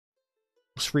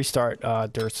Let's restart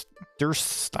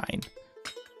Durstein.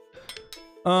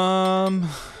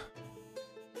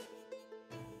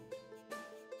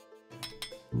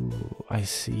 Ooh, I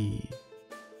see.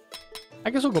 I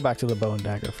guess we'll go back to the bow and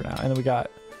dagger for now. And then we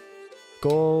got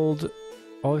gold,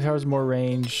 all the towers more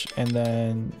range, and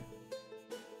then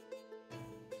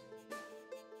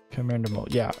commander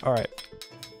mode. Yeah, alright.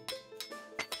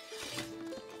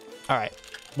 Alright.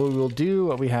 Well, we'll do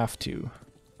what we have to.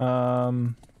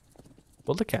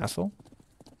 Build a castle.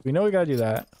 We know we gotta do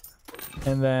that.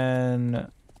 And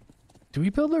then do we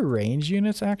build the range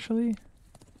units actually?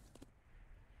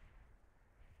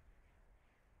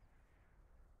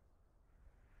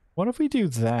 What if we do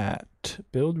that?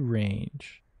 Build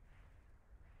range.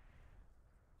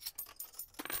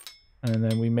 And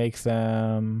then we make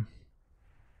them...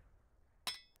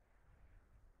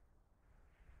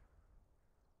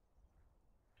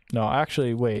 No,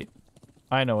 actually, wait.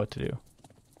 I know what to do.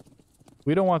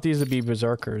 We don't want these to be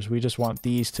berserkers. We just want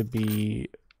these to be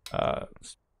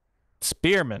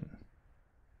spearmen.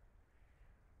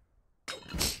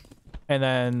 And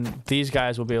then these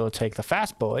guys will be able to take the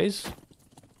fast boys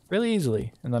really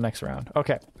easily in the next round.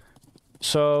 Okay.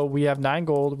 So we have 9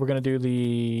 gold. We're going to do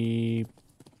the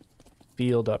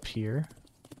field up here.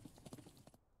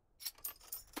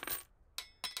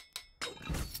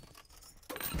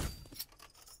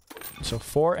 So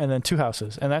 4 and then 2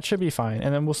 houses. And that should be fine.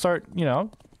 And then we'll start, you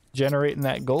know, generating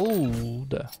that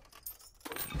gold.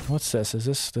 What's this?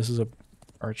 This is a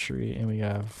archery and we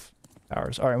have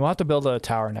towers. All right, we'll have to build a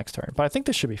tower next turn. But I think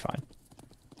this should be fine.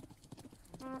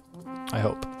 I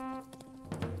hope.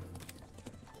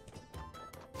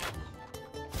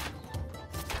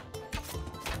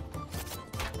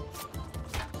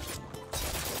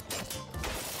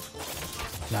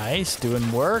 Nice,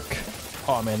 doing work.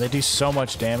 Oh man, they do so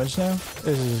much damage now.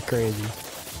 This is crazy.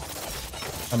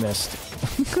 I missed.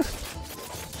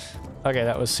 Okay,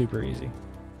 that was super easy.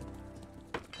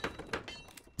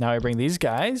 Now I bring these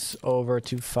guys over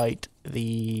to fight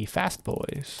the fast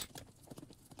boys.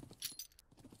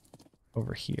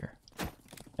 Over here.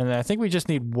 And then I think we just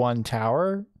need 1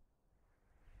 tower.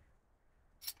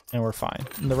 And we're fine.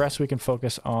 And the rest we can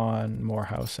focus on more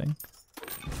housing.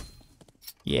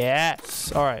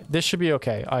 Yes! Alright, this should be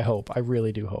okay. I hope. I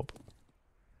really do hope.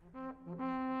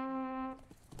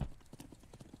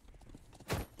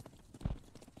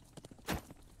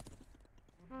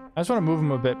 I just want to move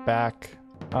him a bit back.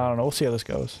 I don't know. We'll see how this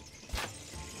goes.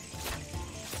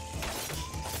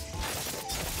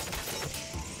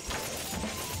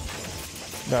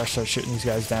 Gotta start shooting these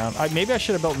guys down. Maybe I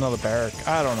should have built another barrack.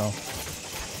 I don't know.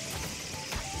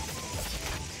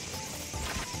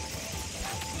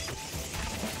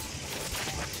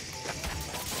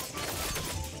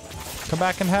 Come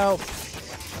back and help.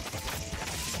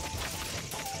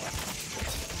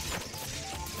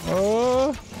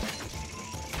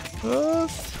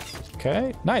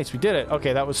 Okay, nice. We did it.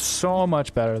 Okay, that was so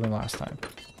much better than last time.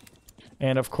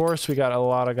 And of course, we got a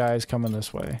lot of guys coming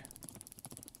this way.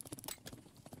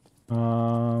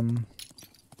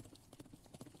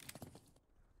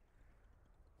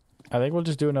 I think we'll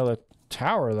just do another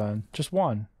tower then. Just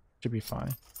 1. Should be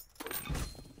fine.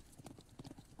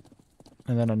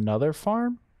 And then another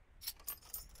farm?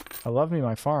 I love me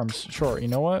my farms. Sure, you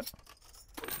know what?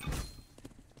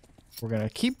 We're gonna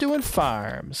keep doing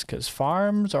farms, because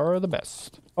farms are the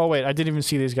best. Oh wait, I didn't even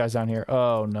see these guys down here.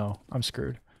 Oh no, I'm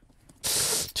screwed.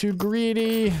 Too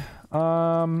greedy.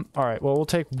 Alright, well we'll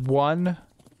take 1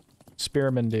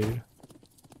 spearman dude.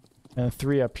 And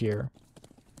 3 up here.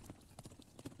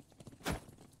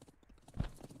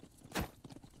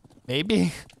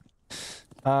 Maybe?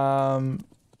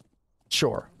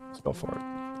 Sure. Let's go for it.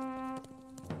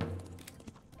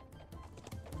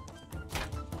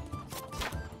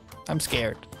 I'm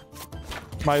scared.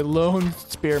 My lone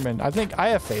spearman. I think I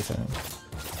have faith in him.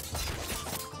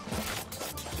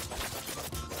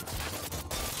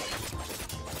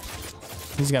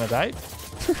 He's gonna die.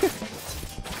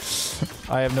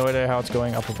 I have no idea how it's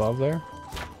going up above there.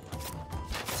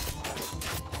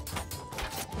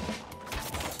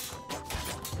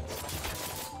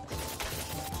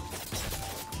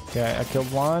 Okay, I killed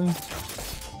 1.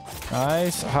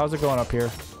 Nice. How's it going up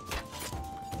here?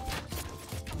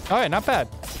 Alright, not bad,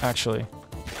 actually.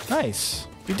 Nice.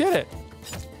 We did it.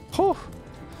 Whew.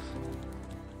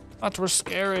 That was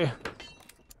scary.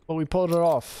 But we pulled it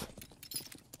off.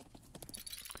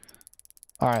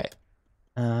 Alright.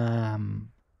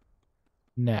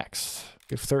 Next.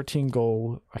 We have 13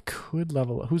 gold. I could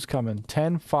level up. Who's coming?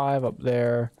 10, 5 up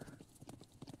there.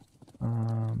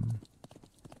 And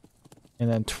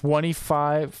then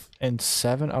 25 and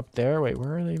 7 up there. Wait,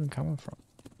 where are they even coming from?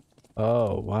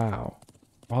 Oh, wow.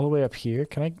 All the way up here?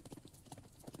 Can I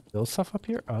build stuff up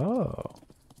here? Oh.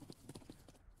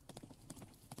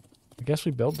 I guess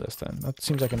we build this then. That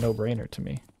seems like a no-brainer to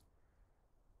me.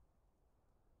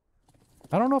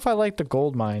 I don't know if I like the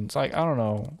gold mines. Like, I don't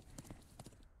know.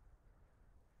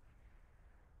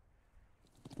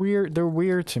 Weird. They're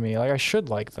weird to me. Like, I should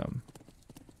like them.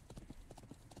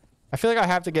 I feel like I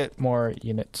have to get more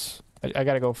units. I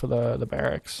gotta go for the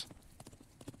barracks.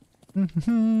 And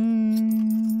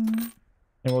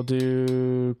we'll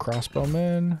do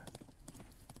crossbowmen.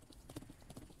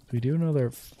 Do we do another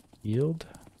field?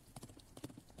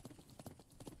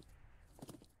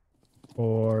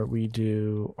 Or we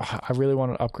do... Oh, I really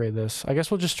want to upgrade this. I guess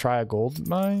we'll just try a gold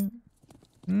mine.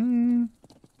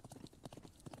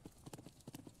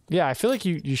 Yeah, I feel like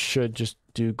you should just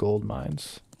do gold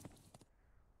mines.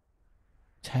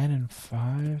 10 and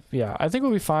 5. Yeah, I think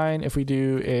we'll be fine if we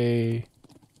do a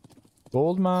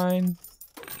gold mine.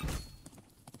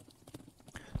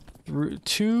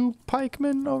 2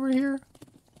 pikemen over here.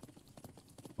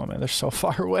 Oh man, they're so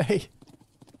far away.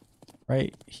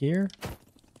 Right here.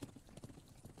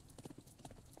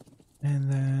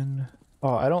 And then...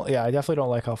 Oh, I definitely don't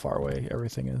like how far away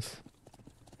everything is.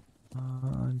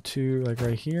 2, like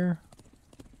right here.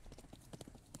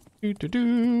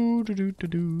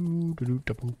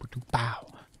 Bow.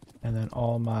 And then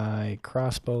all my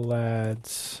crossbow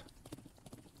lads.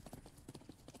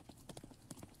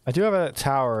 I do have a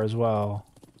tower as well.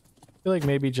 I feel like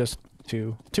maybe just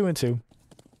 2. 2 and 2.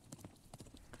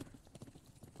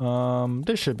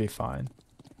 This should be fine.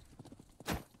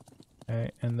 Okay,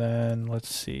 and then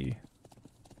let's see.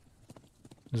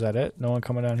 Is that it? No one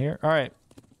coming down here? Alright.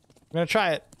 I'm gonna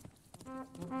try it.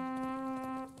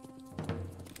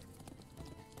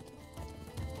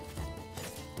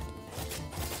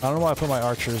 I don't know why I put my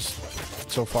archers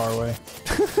so far away.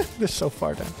 They're so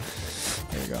far down.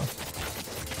 There you go.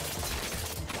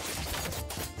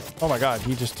 Oh my god,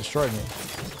 he just destroyed me.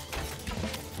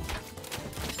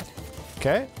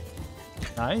 Okay.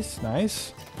 Nice,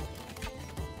 nice.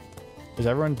 Is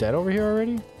everyone dead over here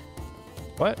already?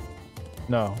 What?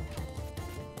 No.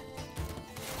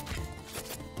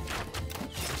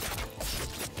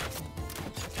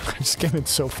 I'm skimming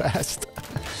so fast.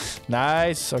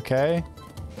 Nice, okay.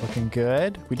 Looking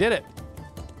good. We did it.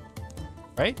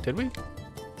 Right? Did we?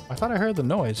 I thought I heard the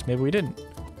noise. Maybe we didn't.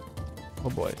 Oh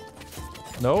boy.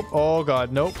 Nope. Oh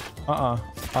god, nope. I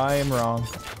am wrong.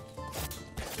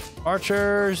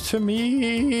 Archers to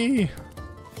me!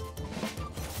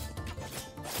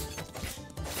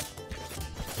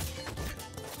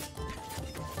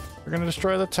 We're gonna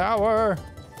destroy the tower!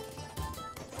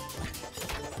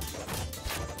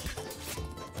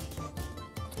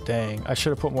 Dang, I should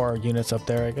have put more units up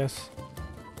there, I guess.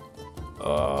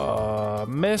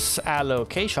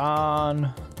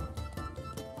 Misallocation.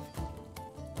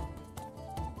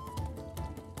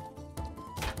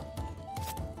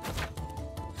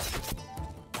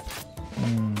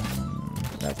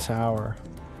 That tower.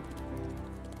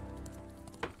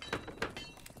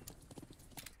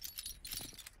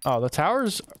 Oh, the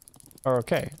towers are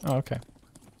okay. Oh, okay.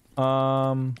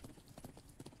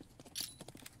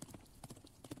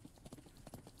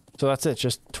 So that's it,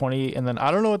 just 20, and then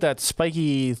I don't know what that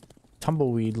spiky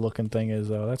tumbleweed looking thing is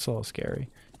though. That's a little scary.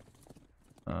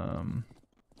 Okay,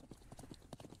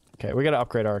 we gotta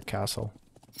upgrade our castle.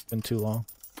 It's been too long.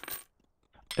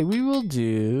 We will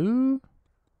do...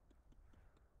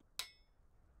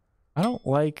 I don't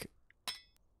like...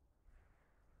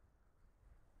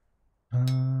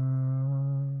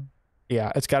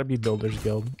 Yeah, it's gotta be Builders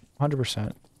Guild.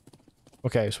 100%.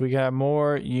 Okay, so we can have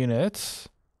more units.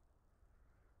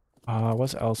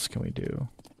 What else can we do?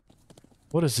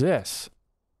 What is this?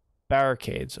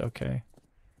 Barricades, okay.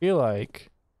 I feel like...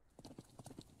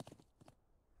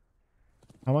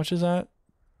 How much is that?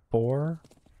 4?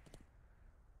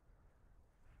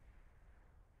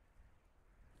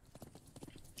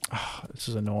 Oh, this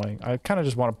is annoying. I kind of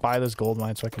just want to buy this gold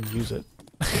mine so I can use it.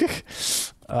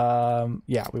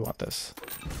 Yeah, we want this.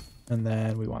 And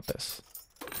then we want this.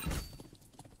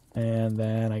 And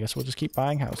then I guess we'll just keep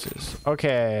buying houses.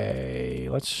 Okay,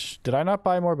 let's... Did I not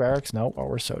buy more barracks? No. Oh,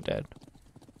 we're so dead.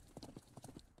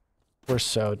 We're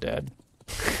so dead.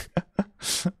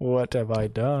 What have I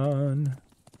done?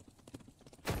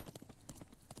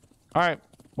 Alright,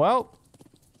 well,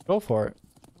 go for it.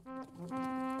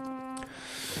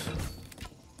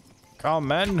 Come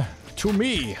men, to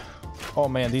me. Oh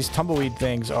man, these tumbleweed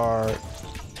things are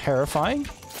terrifying.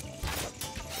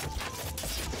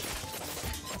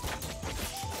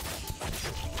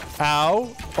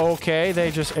 Ow. Okay,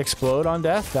 they just explode on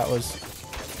death. That was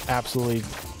absolutely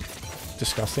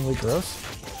disgustingly gross.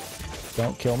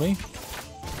 Don't kill me.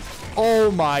 Oh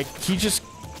my, he just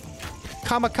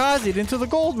kamikazed into the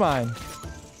gold mine.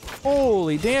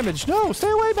 Holy damage. No, stay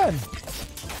away, Ben.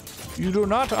 You do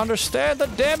not understand the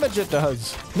damage it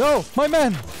does. No, my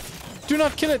men. Do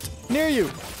not kill it near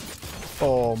you.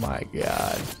 Oh my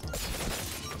god.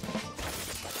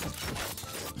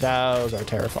 Those are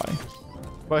terrifying.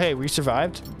 Well, hey, we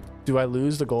survived. Do I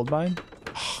lose the gold mine?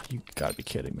 Oh, you gotta be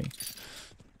kidding me.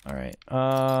 All right.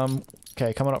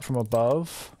 Okay, coming up from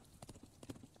above.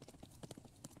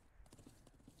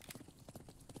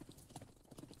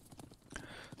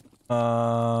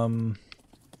 Can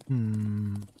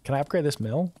I upgrade this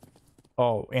mill?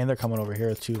 Oh, and they're coming over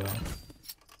here too, though.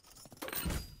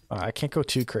 I can't go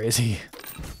too crazy.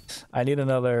 I need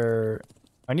another...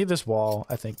 I need this wall,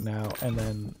 I think, now. And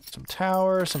then some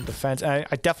tower, some defense. And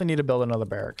I definitely need to build another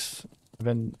barracks. I've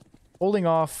been holding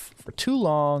off for too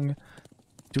long.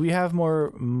 Do we have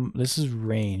more... this is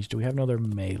range. Do we have another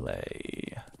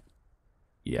melee?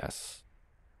 Yes.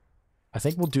 I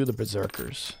think we'll do the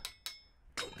berserkers.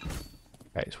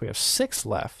 Okay, so we have 6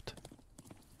 left.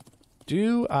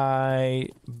 Do I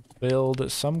build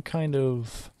some kind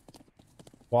of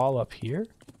wall up here?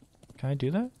 Can I do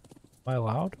that? Am I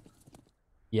allowed?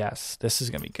 Yes, this is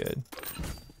gonna be good.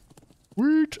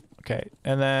 Sweet. Okay,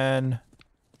 and then...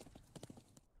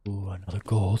 Ooh, another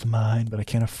gold mine, but I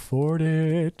can't afford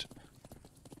it.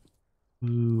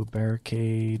 Ooh,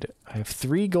 barricade. I have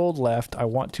 3 gold left. I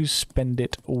want to spend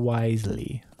it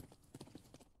wisely.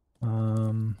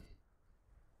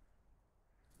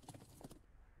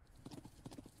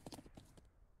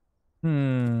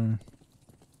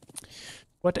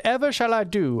 Whatever shall I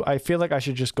do? I feel like I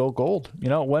should just go gold. You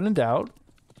know, when in doubt,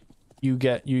 you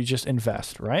just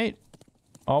invest, right?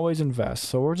 Always invest.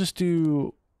 So we'll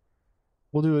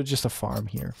do just a farm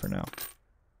here for now.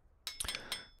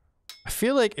 I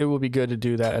feel like it would be good to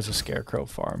do that as a scarecrow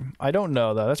farm. I don't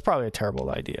know though. That's probably a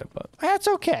terrible idea, but that's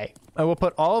okay. I will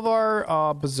put all of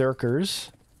our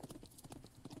berserkers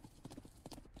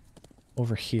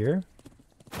over here.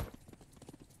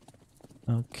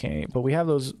 Okay, but we have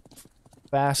those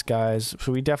fast guys,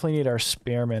 so we definitely need our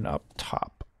spearmen up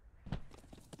top.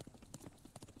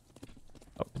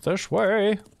 Up this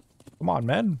way. Come on,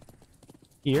 men.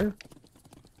 Here.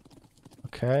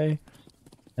 Okay.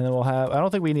 And then we'll have... I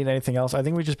don't think we need anything else. I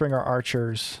think we just bring our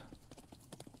archers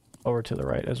over to the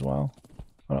right as well.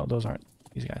 Oh no, those aren't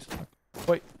these guys.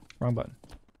 Wait, wrong button.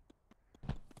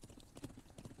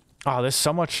 Oh, there's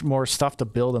so much more stuff to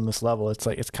build in this level. It's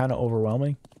like, it's kind of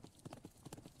overwhelming.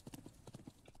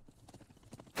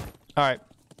 All right,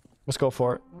 let's go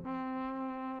for it.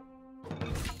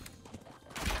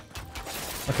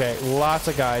 Okay, lots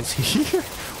of guys here.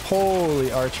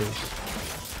 Holy archers.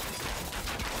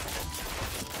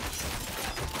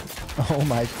 Oh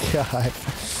my god.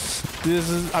 This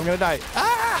is... I'm gonna die.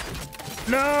 Ah!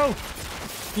 No!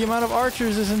 The amount of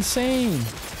archers is insane.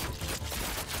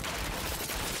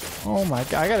 Oh my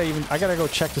god. I gotta go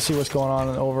check to see what's going on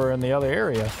over in the other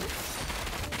area.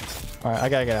 Alright, I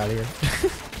gotta get out of here.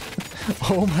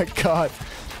 Oh my god.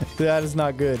 That is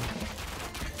not good.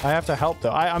 I have to help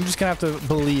though. I'm just gonna have to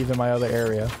believe in my other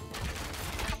area.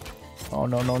 Oh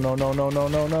no no no no no no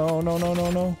no no no no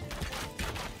no no.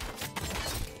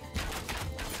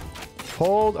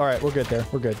 Hold. Alright, we're good there.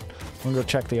 We're good. I'm gonna go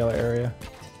check the other area.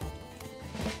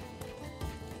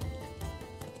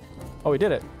 Oh, we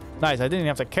did it. Nice. I didn't even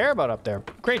have to care about up there.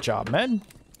 Great job, men.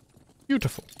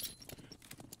 Beautiful.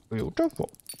 Beautiful.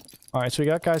 Alright, so we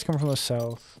got guys coming from the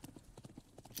south.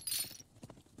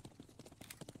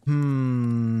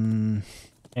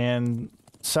 And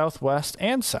southwest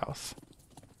and south.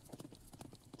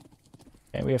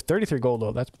 And we have 33 gold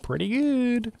though. That's pretty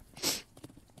good.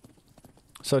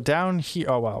 So down here,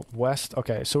 oh wow, west.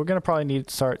 Okay, so we're gonna probably need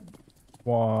to start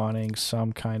wanting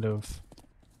some kind of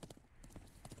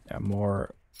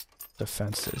more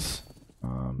defenses.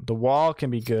 The wall can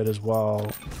be good as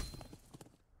well.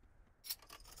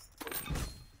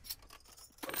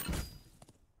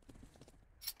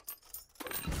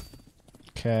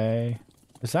 Okay,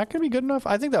 is that gonna be good enough?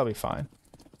 I think that'll be fine.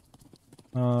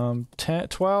 10,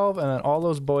 12, and then all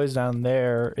those boys down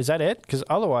there. Is that it? Because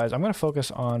otherwise, I'm gonna focus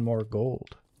on more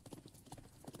gold.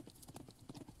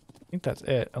 I think that's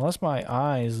it. Unless my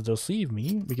eyes deceive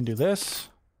me, we can do this.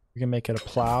 We can make it a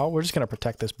plow. We're just gonna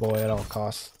protect this boy at all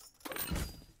costs.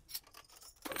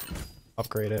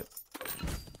 Upgrade it.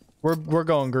 We're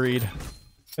going greed.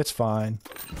 It's fine.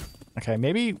 Okay,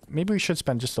 maybe we should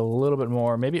spend just a little bit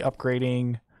more. Maybe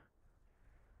upgrading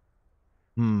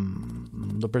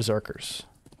the berserkers.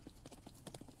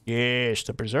 Yes,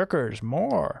 the berserkers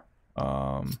more.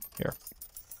 Here.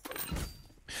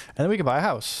 then we can buy a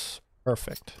house.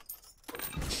 Perfect.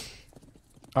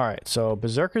 All right, so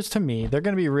berserkers to me, they're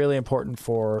going to be really important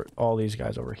for all these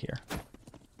guys over here.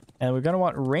 And we're going to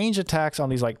want range attacks on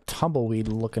these like tumbleweed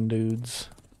looking dudes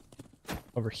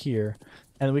over here.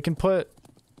 And we can put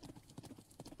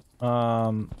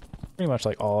pretty much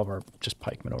like all of our just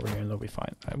pikemen over here and they'll be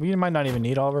fine. We might not even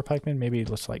need all of our pikemen. Maybe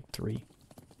let's like 3.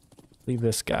 Leave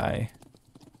this guy.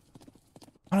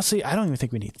 Honestly, I don't even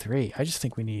think we need 3. I just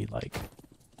think we need like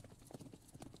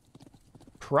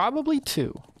probably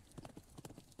 2.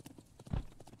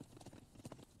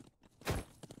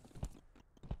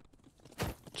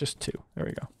 Just 2. There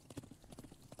we go.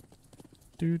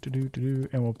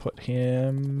 And we'll put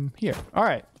him here. All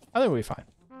right. I think we'll be fine.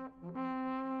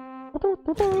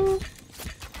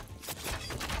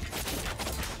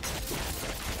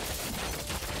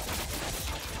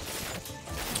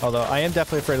 Although I am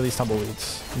definitely afraid of these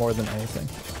tumbleweeds more than anything.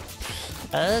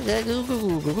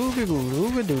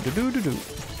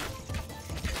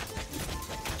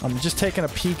 I'm just taking a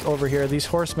peek over here. These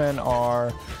horsemen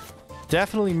are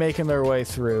definitely making their way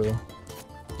through.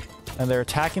 And they're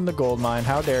attacking the gold mine.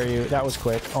 How dare you? That was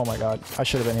quick. Oh my god. I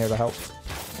should have been here to help.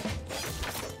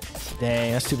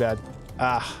 Dang, that's too bad.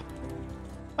 Ah.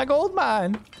 My gold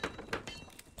mine!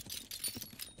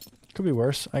 Could be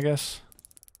worse, I guess.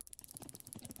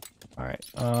 Alright.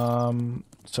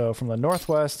 So from the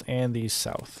northwest and the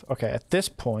south. Okay, at this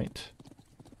point...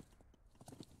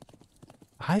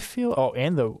 I feel... Oh,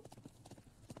 and the...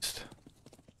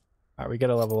 Alright, we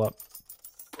gotta level up.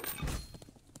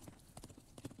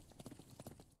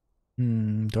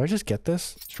 Do I just get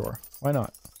this? Sure. Why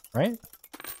not? Right?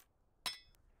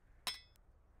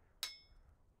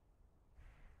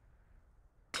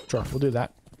 Sure, we'll do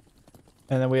that.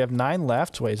 And then we have 9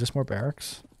 left. Wait, is this more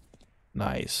barracks?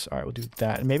 Nice. Alright, we'll do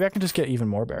that. And maybe I can just get even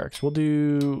more barracks. We'll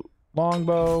do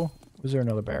longbow. Is there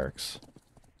another barracks?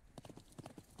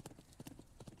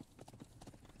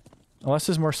 Unless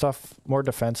there's more stuff, more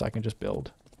defense I can just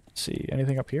build. Let's see,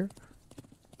 anything up here?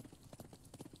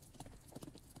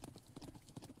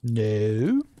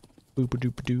 No.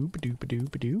 Boop-a-doop-a-doo, ba-doop-a-doo,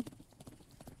 ba-doo.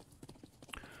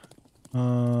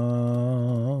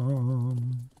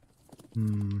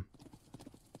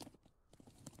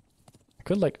 I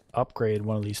could like upgrade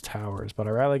one of these towers, but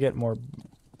I'd rather get more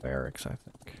barracks, I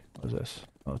think. What is this?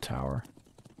 Oh, tower.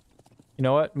 You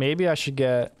know what? Maybe I should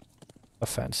get a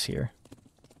fence here.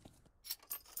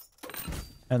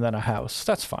 And then a house.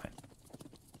 That's fine.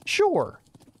 Sure.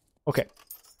 Okay.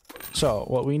 So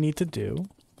what we need to do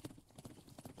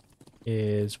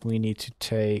is we need to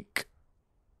take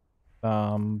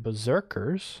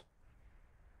berserkers.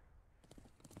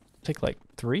 Take like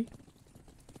 3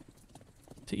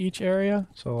 to each area.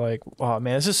 So like, oh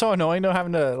man, this is so annoying though,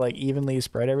 having to like evenly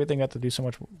spread everything. I have to do so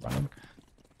much running.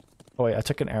 Oh wait, I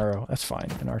took an arrow. That's fine.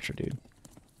 An archer dude.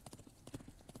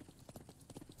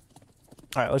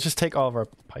 All right, let's just take all of our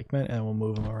pikemen and we'll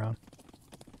move them around.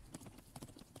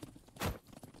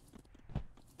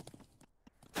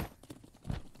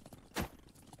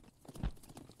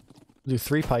 We'll do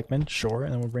 3 pikemen, sure,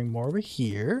 and then we'll bring more over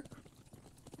here.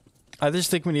 I just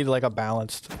think we need like a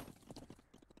balanced,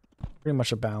 pretty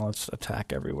much a balanced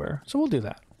attack everywhere. So we'll do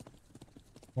that.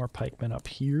 More pikemen up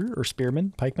here, or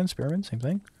spearmen, pikemen, spearmen, same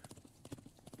thing.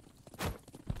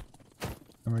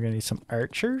 And we're gonna need some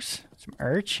archers, some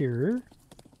archer.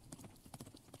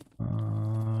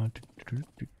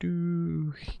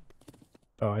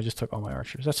 Oh, I just took all my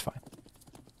archers. That's fine.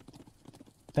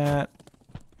 That.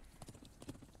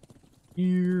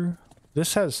 Here.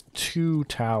 This has 2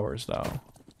 towers, though.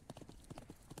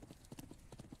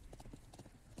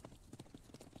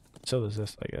 So does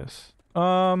this, I guess.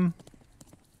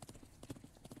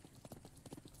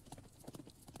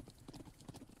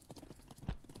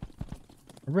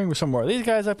 Bring some more of these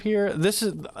guys up here. This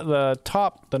is the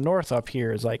top, the north up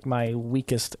here is like my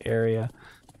weakest area.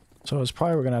 So it's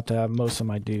probably we're gonna have most of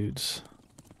my dudes.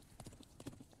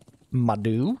 My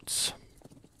dudes.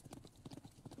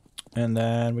 And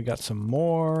then we got some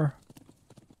more.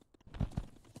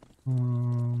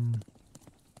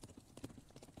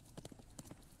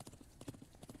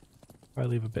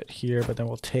 Probably leave a bit here, but then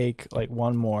we'll take like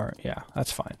 1 more. Yeah,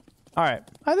 that's fine. All right,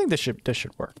 I think this should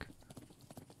work.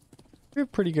 We have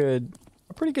a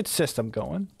pretty good system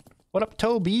going. What up,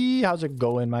 Toby? How's it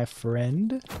going, my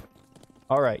friend?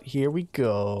 All right, here we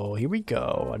go. Here we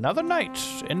go. Another night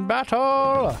in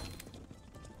battle.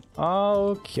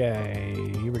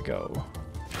 Okay, here we go.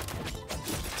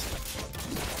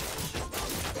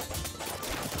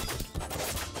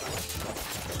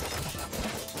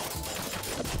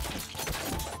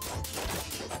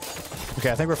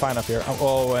 Okay, I think we're fine up here.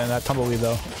 Oh, and that tumbleweed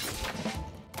though.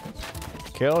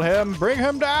 Kill him. Bring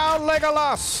him down,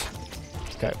 Legolas.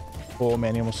 Okay. Oh,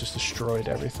 man, he almost just destroyed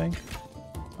everything.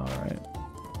 All right.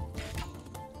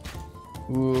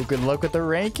 Ooh, good luck with the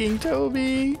ranking,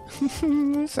 Toby.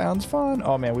 Sounds fun.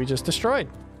 Oh, man, we just destroyed.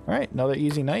 All right, another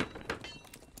easy night.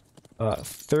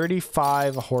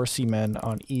 35 horsey men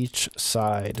on each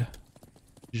side.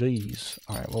 Jeez.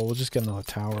 All right, well, we'll just get another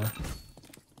tower.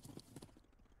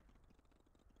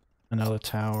 Another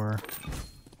tower.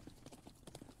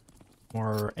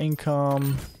 More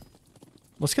income.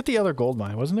 Let's get the other gold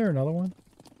mine. Wasn't there another one?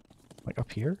 Like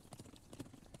up here?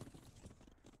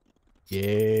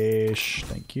 Yeesh.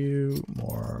 Thank you.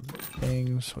 More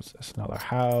things. What's this? Another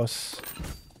house.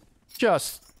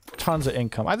 Just tons of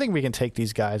income. I think we can take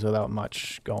these guys without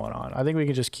much going on. I think we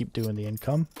can just keep doing the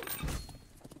income.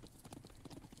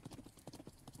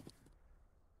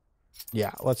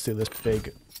 Yeah, let's do this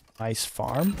big, nice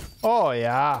farm. Oh,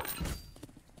 yeah.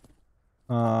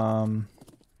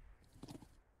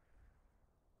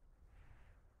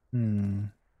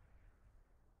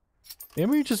 Maybe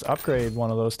we just upgrade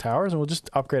one of those towers and we'll just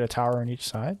upgrade a tower on each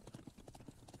side.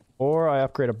 Or I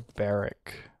upgrade a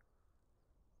barrack.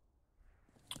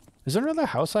 Is there another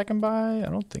house I can buy? I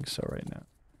don't think so right now.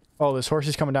 Oh, this horse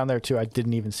is coming down there too. I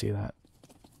didn't even see that.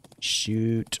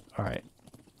 Shoot. All right.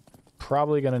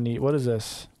 Probably gonna need... What is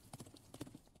this?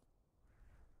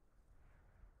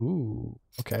 Ooh.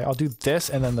 Okay, I'll do this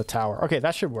and then the tower. Okay,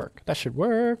 that should work. That should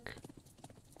work.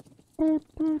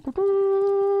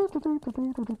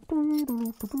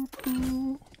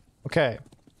 Okay.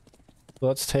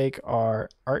 Let's take our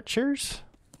archers.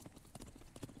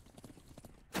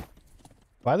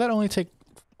 Why'd that only take...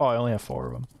 Oh, I only have 4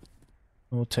 of them.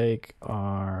 We'll take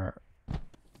our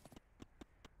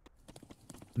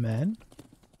men.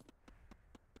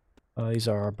 These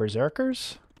are our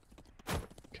berserkers.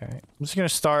 Okay. I'm just going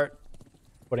to start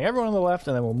putting everyone on the left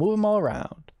and then we'll move them all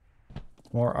around.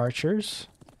 More archers.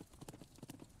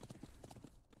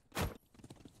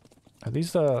 Are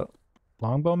these the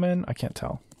longbowmen? I can't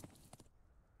tell.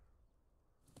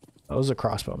 Those are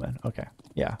crossbowmen. Okay.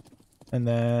 Yeah. And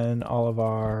then all of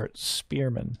our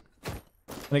spearmen.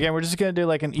 And again, we're just going to do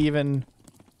like an even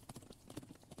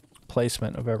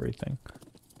placement of everything.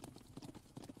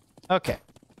 Okay.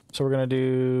 So we're going to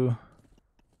do...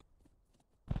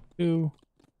 2,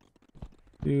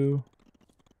 2,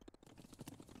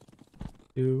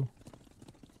 2.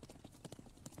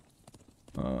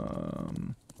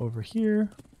 Over here.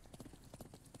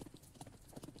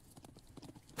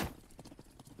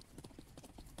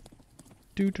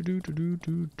 Oop.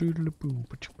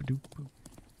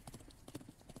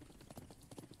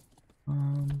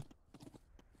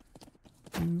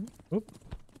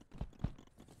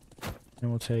 And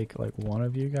we'll take like one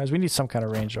of you guys. We need some kind of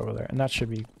range over there, and that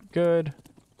should be good.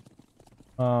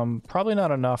 Probably not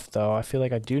enough though. I feel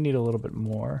like I do need a little bit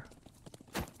more.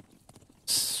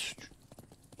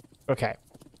 Okay.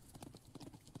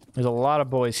 There's a lot of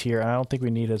boys here, and I don't think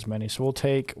we need as many. So we'll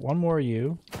take one more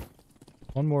you,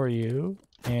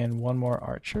 and one more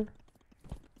archer.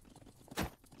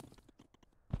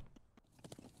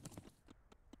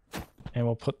 And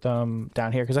we'll put them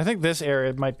down here, because I think this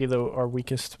area might be our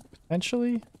weakest,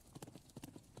 potentially.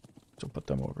 So we'll put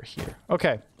them over here.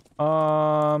 Okay.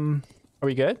 Are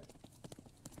we good?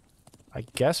 I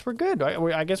guess we're good.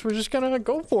 I guess we're just gonna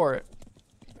go for it.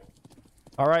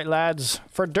 All right, lads.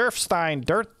 For Durfstein.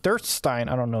 Durfstein.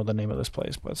 I don't know the name of this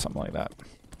place, but something like that.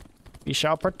 We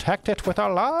shall protect it with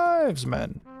our lives,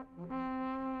 men.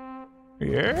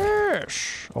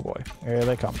 Yes. Oh boy. Here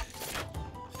they come.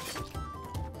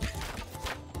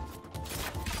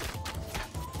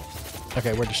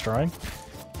 Okay, we're destroying.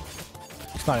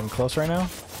 It's not even close right now.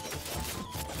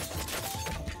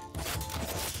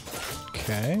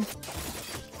 Okay.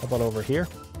 How about over here?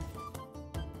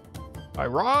 I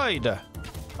ride!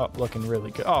 Oh, looking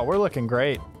really good. Oh, we're looking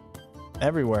great.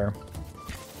 Everywhere.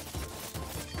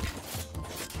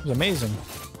 It was amazing.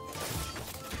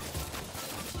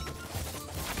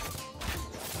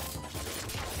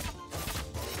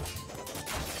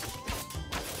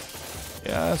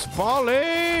 Yes,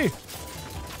 volley!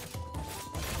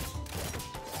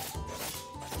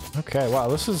 Okay, wow,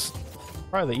 this is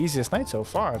probably the easiest night so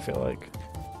far, I feel like.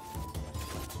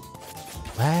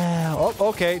 Wow. Oh,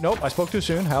 okay. Nope, I spoke too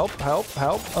soon. Help, help,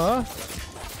 help.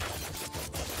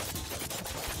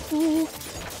 Ooh.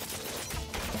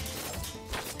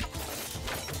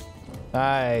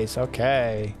 Nice,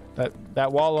 okay.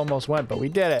 That wall almost went, but we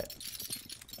did it.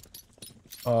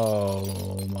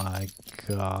 Oh my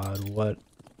god, what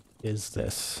is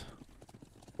this?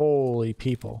 Holy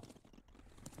people.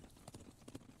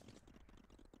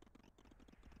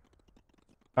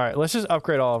 All right, let's just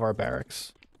upgrade all of our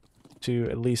barracks to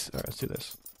at least. All right, let's do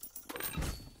this.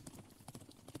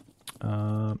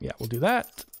 Yeah, we'll do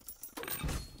that.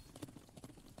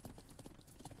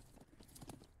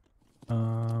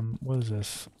 What is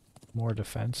this? More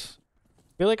defense.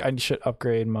 I feel like I should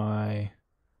upgrade my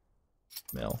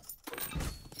mill.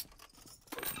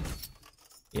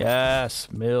 Yes,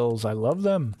 mills. I love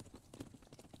them.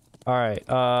 All right.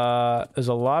 There's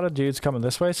a lot of dudes coming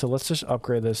this way, so let's just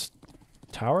upgrade this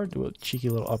tower. Do a cheeky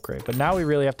little upgrade. But now we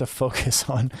really have to focus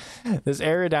on this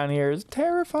area down here. Is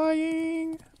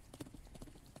terrifying.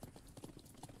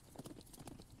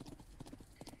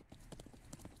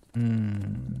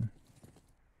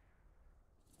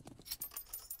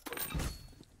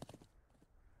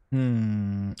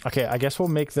 Okay, I guess we'll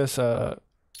make this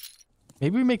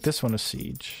maybe we make this one a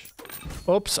siege.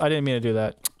 Oops, I didn't mean to do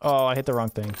that. Oh, I hit the wrong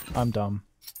thing. I'm dumb.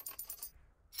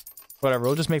 Whatever,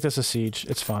 we'll just make this a siege.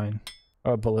 It's fine.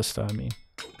 Or a ballista, I mean.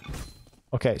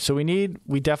 Okay, so we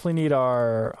definitely need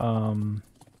our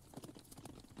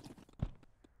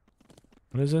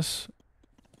what is this?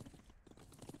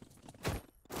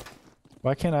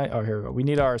 Why can't I? Oh, here we go. We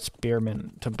need our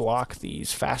spearmen to block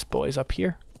these fast boys up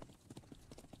here.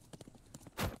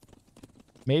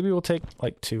 Maybe we'll take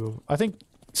like 2. I think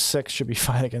 6 should be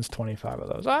fine against 25 of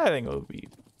those. I think it would be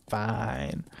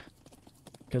fine.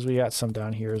 Because we got some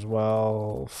down here as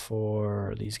well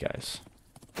for these guys.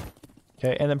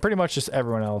 Okay, and then pretty much just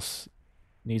everyone else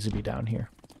needs to be down here.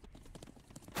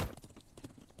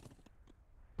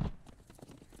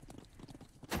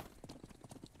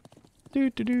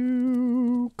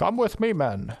 Do. Come with me,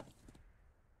 men.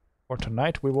 For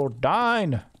tonight we will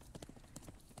dine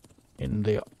in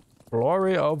the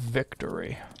glory of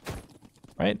victory.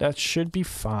 Right? That should be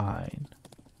fine.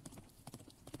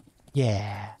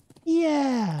 Yeah.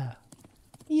 Yeah.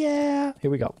 Yeah.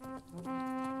 Here we go.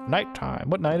 Nighttime.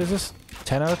 What night is this?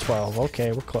 10 out of 12.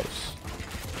 Okay, we're close.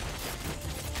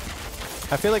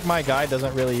 I feel like my guy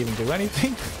doesn't really even do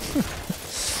anything.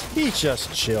 He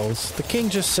just chills. The king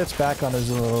just sits back on his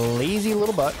lazy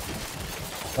little butt.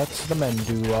 Lets the men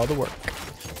do all the work.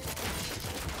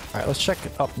 Alright, let's check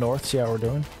up north, see how we're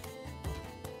doing.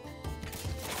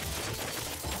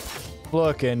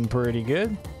 Looking pretty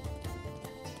good.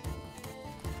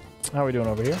 How are we doing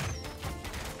over here?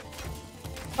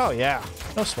 Oh yeah,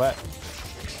 no sweat.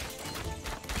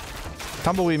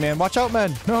 Tumbleweed, man. Watch out,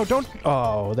 men. No, don't.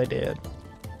 Oh, they did.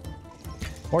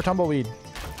 More tumbleweed.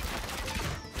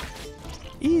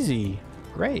 Easy.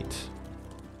 Great.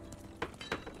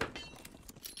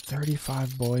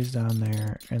 35 boys down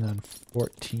there, and then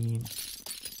 14.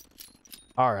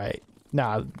 All right.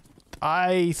 Now,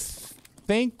 I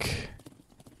think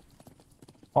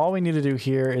all we need to do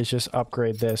here is just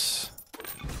upgrade this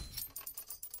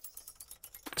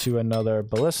to another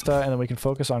ballista, and then we can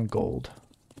focus on gold.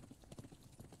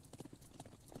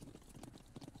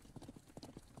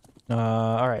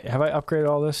 All right. Have I upgraded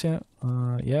all this yet?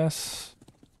 Yes.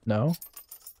 No.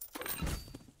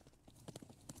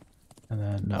 And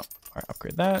then no. All right,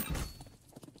 upgrade that.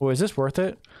 Oh, is this worth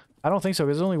it? I don't think so.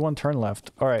 There's only 1 turn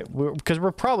left. All right, because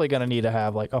we're probably gonna need to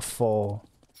have like a full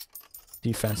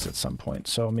defense at some point.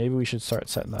 So maybe we should start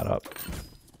setting that up.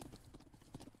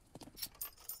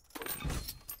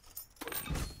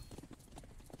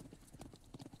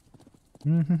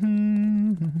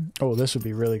 Oh, this would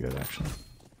be really good actually.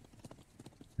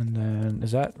 And then,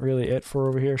 is that really it for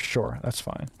over here? Sure, that's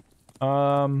fine.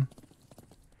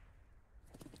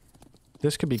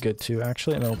 This could be good too,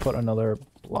 actually, and then we'll put another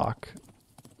block.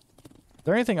 Is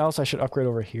there anything else I should upgrade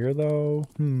over here, though?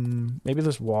 Maybe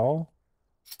this wall?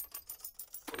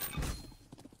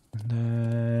 And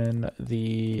then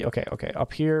the... Okay,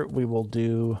 up here we will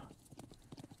do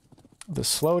the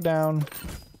slowdown.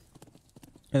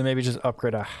 And maybe just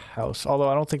upgrade a house. Although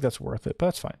I don't think that's worth it, but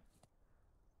that's fine.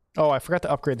 Oh, I forgot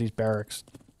to upgrade these barracks.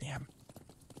 Damn.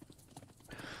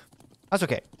 That's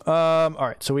okay.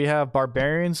 Alright, so we have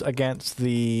barbarians against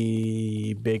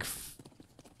the big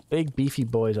beefy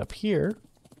boys up here.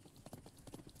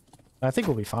 I think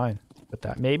we'll be fine with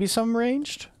that. Maybe some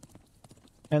ranged.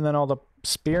 And then all the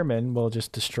spearmen will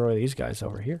just destroy these guys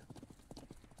over here.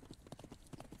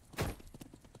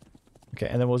 Okay,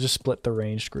 and then we'll just split the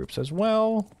ranged groups as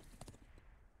well.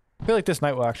 I feel like this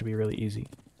night will actually be really easy.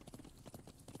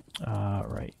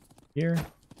 Right here.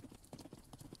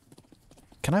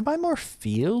 Can I buy more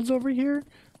fields over here?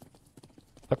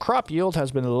 The crop yield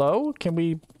has been low. Can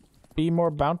we be more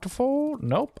bountiful?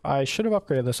 Nope. I should have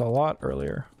upgraded this a lot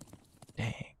earlier.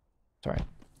 Dang. Sorry.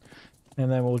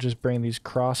 And then we'll just bring these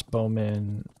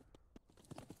crossbowmen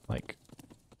like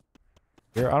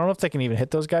here. I don't know if they can even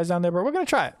hit those guys down there, but we're gonna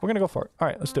try it. We're gonna go for it. All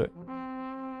right, let's do it.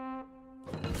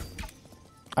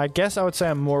 I guess I would say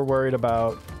I'm more worried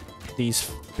about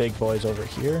these big boys over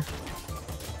here.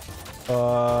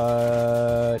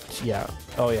 Yeah.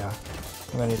 Oh, yeah.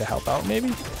 I'm gonna need to help out, maybe?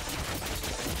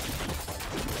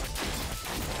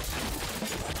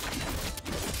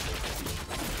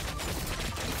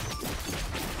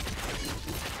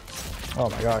 Oh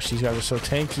my gosh, these guys are so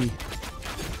tanky.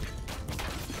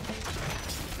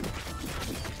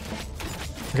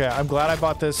 Okay, I'm glad I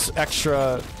bought this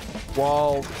extra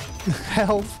wall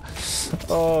health.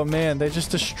 Oh man, they just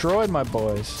destroyed my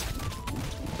boys.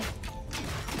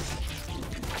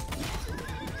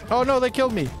 Oh no, they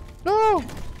killed me. No!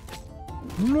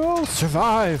 No,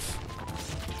 survive.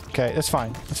 Okay, it's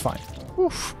fine. It's fine.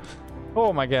 Oof.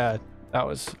 Oh my god, that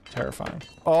was terrifying.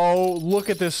 Oh, look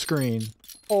at this screen.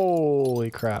 Holy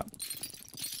crap.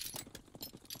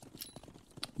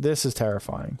 This is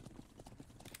terrifying.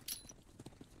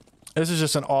 This is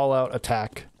just an all-out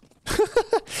attack.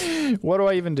 What do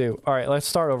I even do? All right, let's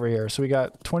start over here. So we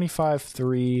got 25,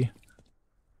 3,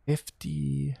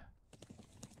 50.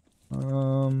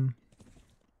 Are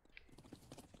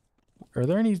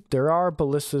there any? There are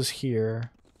ballistas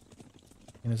here.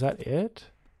 And is that it?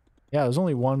 Yeah, there's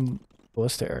only one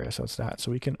ballista area, so it's that.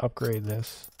 So we can upgrade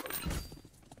this.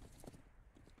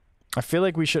 I feel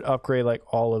like we should upgrade like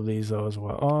all of these though as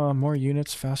well. Oh, more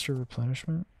units, faster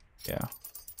replenishment. Yeah.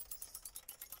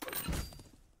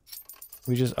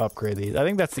 We just upgrade these. I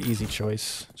think that's the easy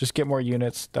choice. Just get more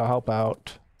units. They'll help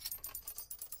out.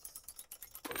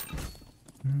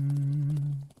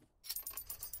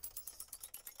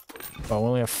 Oh, we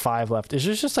only have 5 left. Is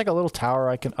this just like a little tower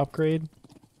I can upgrade?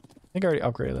 I think I already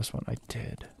upgraded this one. I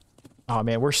did. Oh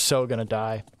man, we're so gonna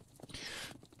die.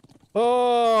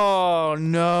 Oh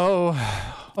no.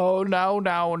 Oh no,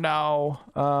 no, no.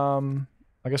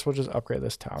 I guess we'll just upgrade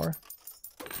this tower.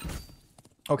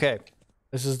 Okay.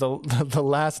 This is the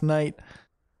last night.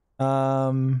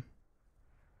 Over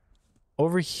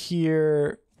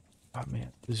here. Oh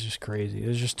man, this is just crazy.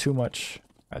 There's just too much.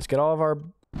 Right, let's get all of our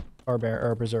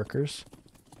berserkers.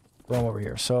 Throw them over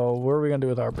here. So what are we gonna do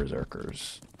with our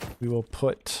berserkers? We will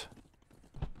put.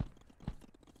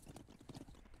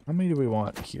 How many do we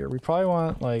want here? We probably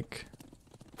want like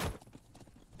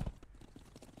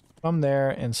some there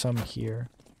and some here.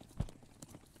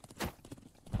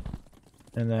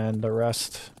 And then the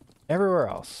rest everywhere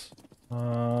else.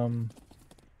 13.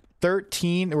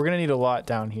 We're gonna need a lot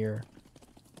down here.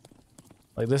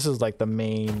 Like this is like the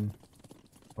main.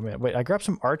 Oh man, wait, I grabbed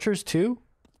some archers too?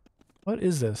 What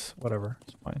is this? Whatever,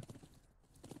 it's fine.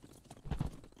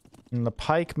 And the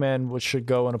pikemen, which should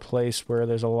go in a place where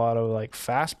there's a lot of like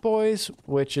fast boys,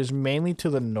 which is mainly to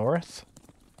the north.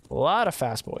 A lot of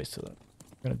fast boys to the. I'm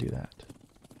gonna do that.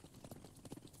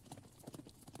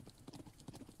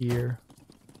 Here.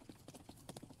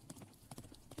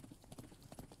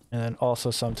 And then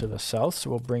also some to the south, so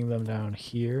we'll bring them down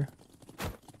here.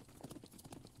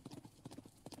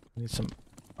 Need some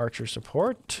archer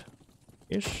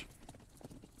support-ish.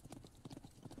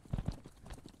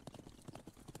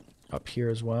 Up here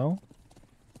as well.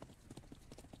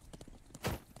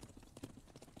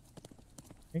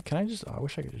 Hey, can I just... Oh, I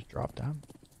wish I could just drop down.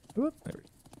 Whoop, there we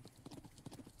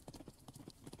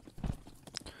go.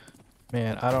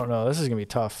 Man, I don't know. This is gonna be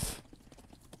tough.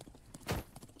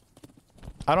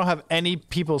 I don't have any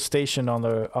people stationed on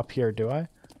the up here, do I?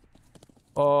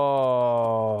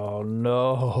 Oh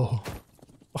no.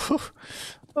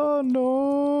 Oh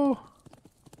no.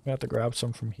 I have to grab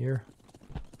some from here.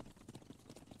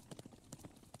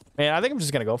 Man, I think I'm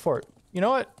just gonna go for it. You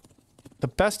know what? The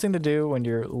best thing to do when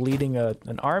you're leading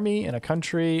an army in a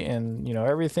country and, you know,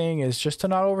 everything is just to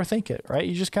not overthink it, right?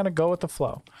 You just kind of go with the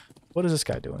flow. What is this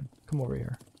guy doing? Come over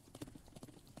here.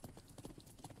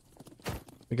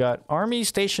 We got armies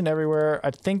stationed everywhere.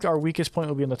 I think our weakest point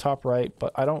will be in the top right,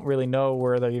 but I don't really know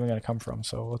where they're even going to come from.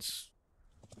 So let's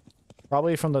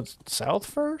probably from the south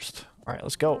first. All right,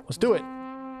 let's go. Let's do it.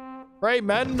 Pray,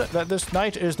 men, that this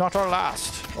night is not our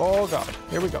last. Oh god,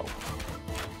 here we go.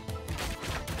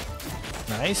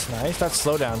 Nice, nice. That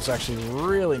slowdown is actually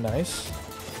really nice.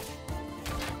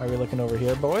 How are we looking over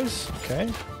here, boys? Okay.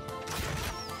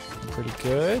 Pretty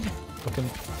good. Looking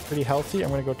pretty healthy.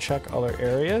 I'm going to go check other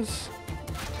areas.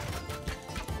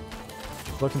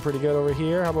 Looking pretty good over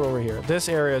here. How about over here? This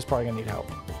area is probably gonna need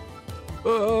help.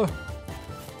 Oh,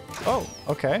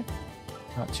 okay.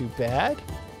 Not too bad.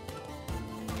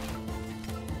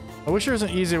 I wish there was an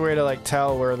easier way to like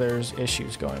tell where there's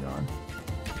issues going on.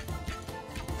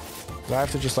 Do I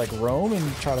have to just like roam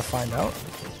and try to find out?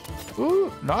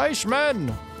 Ooh, nice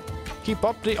men! Keep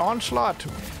up the onslaught.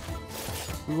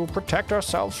 We will protect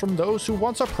ourselves from those who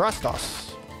once oppressed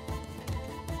us.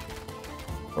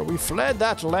 For we fled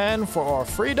that land for our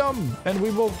freedom, and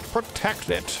we will protect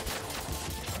it.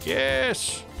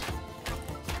 Yes.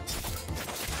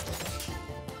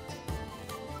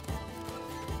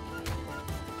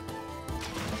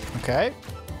 Okay.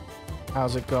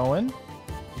 How's it going?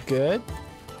 Good.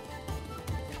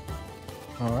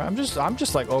 All right. I'm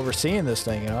just like overseeing this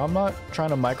thing, you know. I'm not trying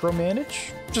to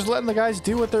micromanage. Just letting the guys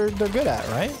do what they're good at,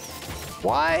 right?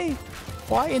 Why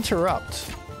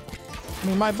interrupt? I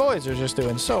mean, my boys are just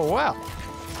doing so well.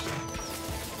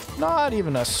 Not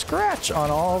even a scratch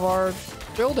on all of our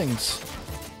buildings.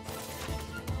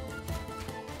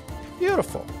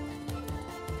 Beautiful.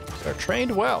 They're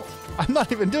trained well. I'm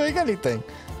not even doing anything.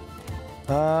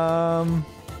 Nope,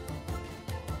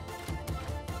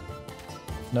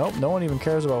 no one even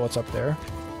cares about what's up there.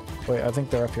 Wait, I think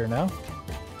they're up here now.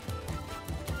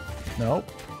 Nope,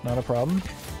 not a problem.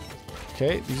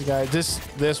 Okay, these guys,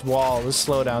 this wall, this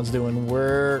slowdown's doing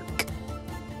work.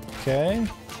 Okay.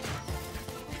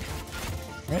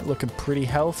 Alright, looking pretty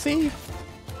healthy.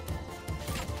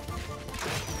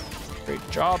 Great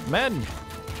job, men.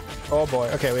 Oh boy,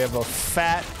 okay, we have a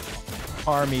fat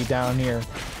army down here.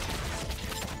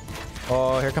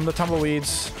 Oh, here come the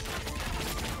tumbleweeds.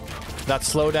 That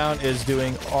slowdown is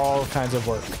doing all kinds of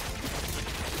work.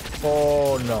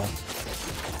 Oh no.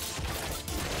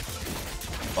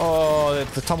 Oh,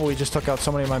 the tumbleweed just took out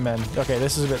so many of my men. Okay,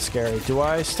 this is a bit scary. Do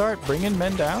I start bringing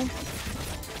men down?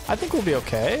 I think we'll be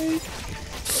okay.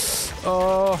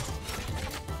 Oh.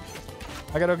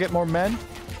 I gotta get more men?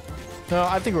 No,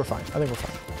 I think we're fine. I think we're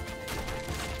fine.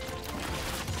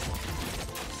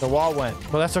 The wall went,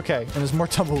 but that's okay. And there's more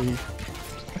tumbleweed.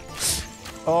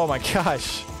 Oh my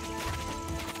gosh.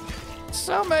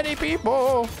 So many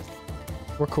people.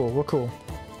 We're cool. We're cool.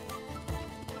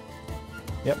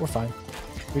 Yep, we're fine.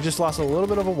 We just lost a little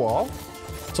bit of a wall.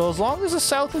 So as long as the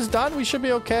south is done, we should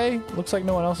be okay. Looks like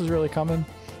no one else is really coming.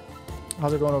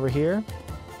 How's it going over here?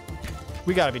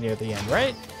 We gotta be near the end,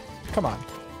 right? Come on.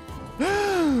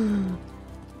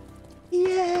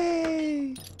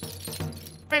 Yay!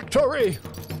 Victory!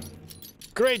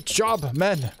 Great job,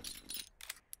 men.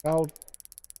 Now,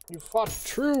 you fought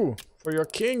true for your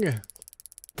king.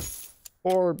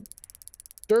 Or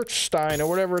Dirtstein, or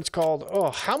whatever it's called.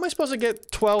 Oh, how am I supposed to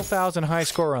get 12,000 high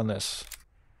score on this?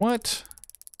 What?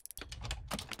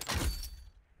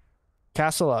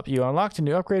 Castle up. You unlocked a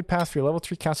new upgrade path for your level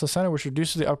 3 castle center, which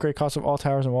reduces the upgrade cost of all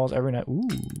towers and walls every night. Ooh.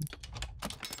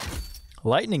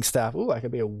 Lightning staff. Ooh, I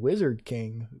could be a wizard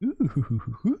king.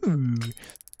 Ooh.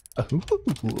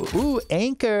 Ooh,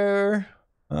 anchor.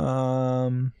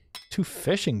 2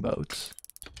 fishing boats.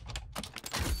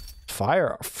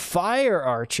 Fire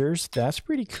archers. That's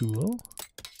pretty cool.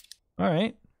 All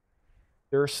right.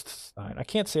 Durststein. I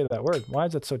can't say that word. Why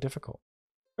is it so difficult?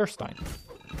 Durststein.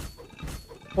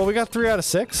 Well, we got 3 out of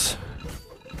 6.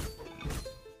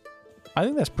 I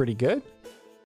think that's pretty good.